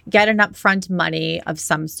get an upfront money of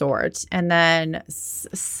some sort. And then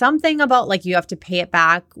something about like you have to pay it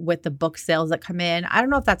back with the book sales that come in. I don't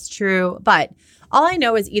know if that's true, but all I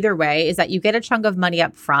know is either way is that you get a chunk of money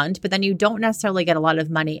up front, but then you don't necessarily get a lot of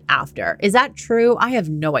money after. Is that true? I have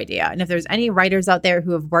no idea. And if there's any writers out there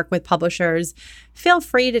who have worked with publishers, feel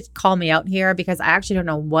free to call me out here, because I actually don't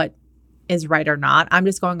know what is right or not. I'm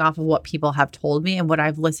just going off of what people have told me and what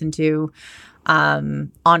I've listened to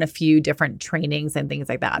on a few different trainings and things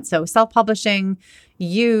like that. So self-publishing,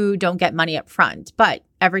 you don't get money up front, but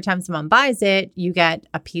every time someone buys it, you get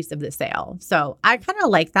a piece of the sale. So I kind of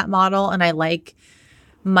like that model, and I like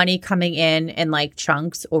money coming in like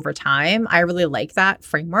chunks over time. I really like that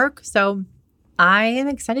framework. So I am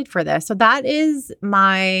excited for this. So that is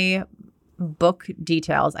my book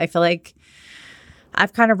details. I feel like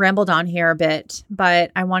I've kind of rambled on here a bit,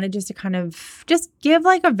 but I wanted just to kind of just give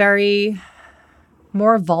like a very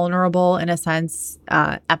more vulnerable, in a sense,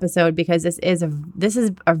 episode, because this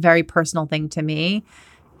is a very personal thing to me.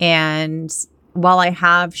 And while I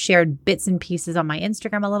have shared bits and pieces on my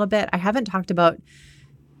Instagram a little bit, I haven't talked about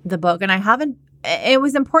the book, and it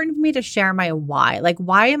was important for me to share my why. Like,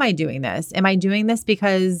 why am I doing this? Am I doing this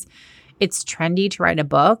because it's trendy to write a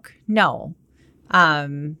book? No.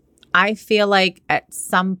 I feel like at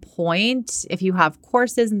some point, if you have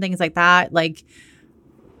courses and things like that, like,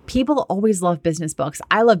 people always love business books.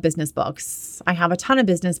 I love business books. I have a ton of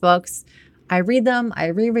business books. I read them. I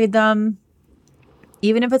reread them.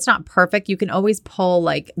 Even if it's not perfect, you can always pull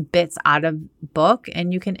like bits out of book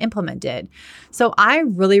and you can implement it. So I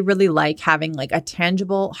really, really like having like a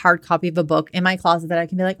tangible hard copy of a book in my closet that I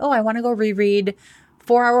can be like, oh, I want to go reread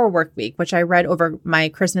 4-Hour Work Week, which I read over my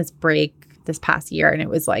Christmas break this past year. And it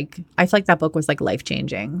was like, I feel like that book was like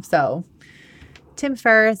life-changing. So Tim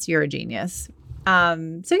Ferriss, you're a genius.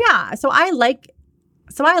 So I like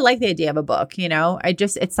So I like the idea of a book,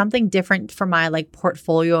 it's something different from my like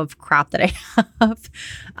portfolio of crap that I have.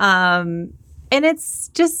 And it's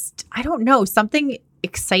just, I don't know, something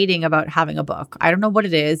exciting about having a book. I don't know what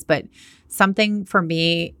it is, but something for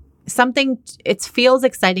me, it feels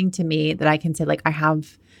exciting to me that I can say like, I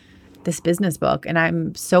have this business book and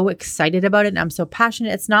I'm so excited about it and I'm so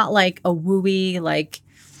passionate. It's not like a wooey, like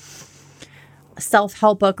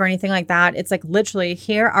self-help book or anything like that. It's like literally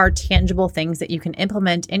here are tangible things that you can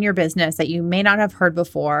implement in your business that you may not have heard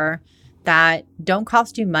before, that don't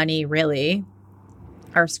cost you money really,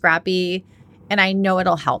 are scrappy, and I know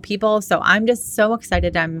it'll help people. So I'm just so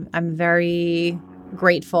excited. I'm very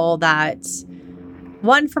grateful that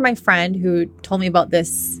one, for my friend who told me about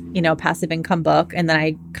this, passive income book, and then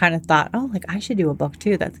I kind of thought, oh, like I should do a book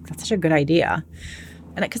too. That's such a good idea.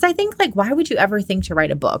 And because I think like, why would you ever think to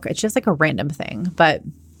write a book? It's just like a random thing.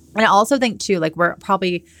 And I also think too, like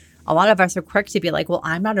a lot of us are quick to be like, well,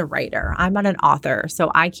 I'm not a writer. I'm not an author.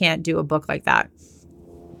 So I can't do a book like that.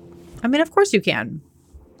 I mean, of course you can.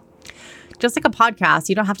 Just like a podcast,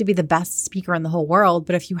 you don't have to be the best speaker in the whole world.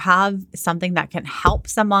 But if you have something that can help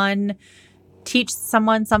someone, teach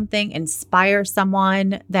someone something, inspire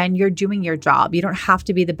someone, then you're doing your job. You don't have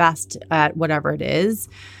to be the best at whatever it is.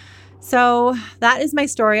 So that is my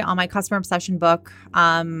story on my customer obsession book.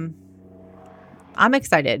 I'm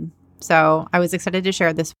excited. So I was excited to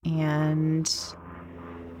share this and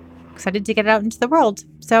excited to get it out into the world.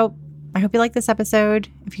 So I hope you like this episode.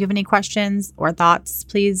 If you have any questions or thoughts,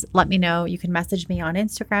 please let me know. You can message me on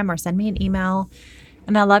Instagram or send me an email.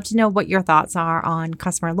 And I'd love to know what your thoughts are on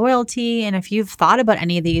customer loyalty. And if you've thought about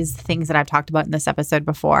any of these things that I've talked about in this episode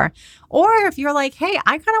before, or if you're like, hey,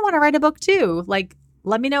 I kind of want to write a book too, like,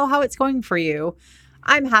 let me know how it's going for you.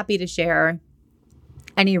 I'm happy to share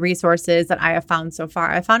any resources that I have found so far.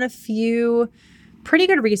 I found a few pretty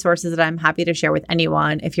good resources that I'm happy to share with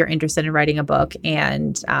anyone if you're interested in writing a book.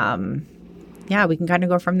 And we can kind of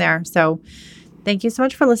go from there. So thank you so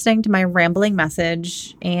much for listening to my rambling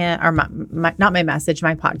message my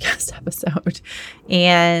podcast episode.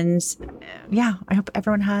 And I hope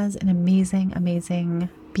everyone has an amazing, amazing,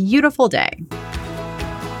 beautiful day.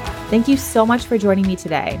 Thank you so much for joining me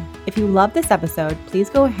today. If you love this episode, please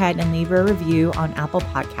go ahead and leave a review on Apple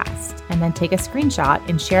Podcasts and then take a screenshot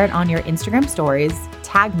and share it on your Instagram stories.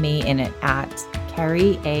 Tag me in it at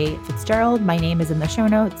Carrie A. Fitzgerald. My name is in the show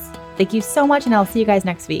notes. Thank you so much, and I'll see you guys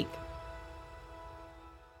next week.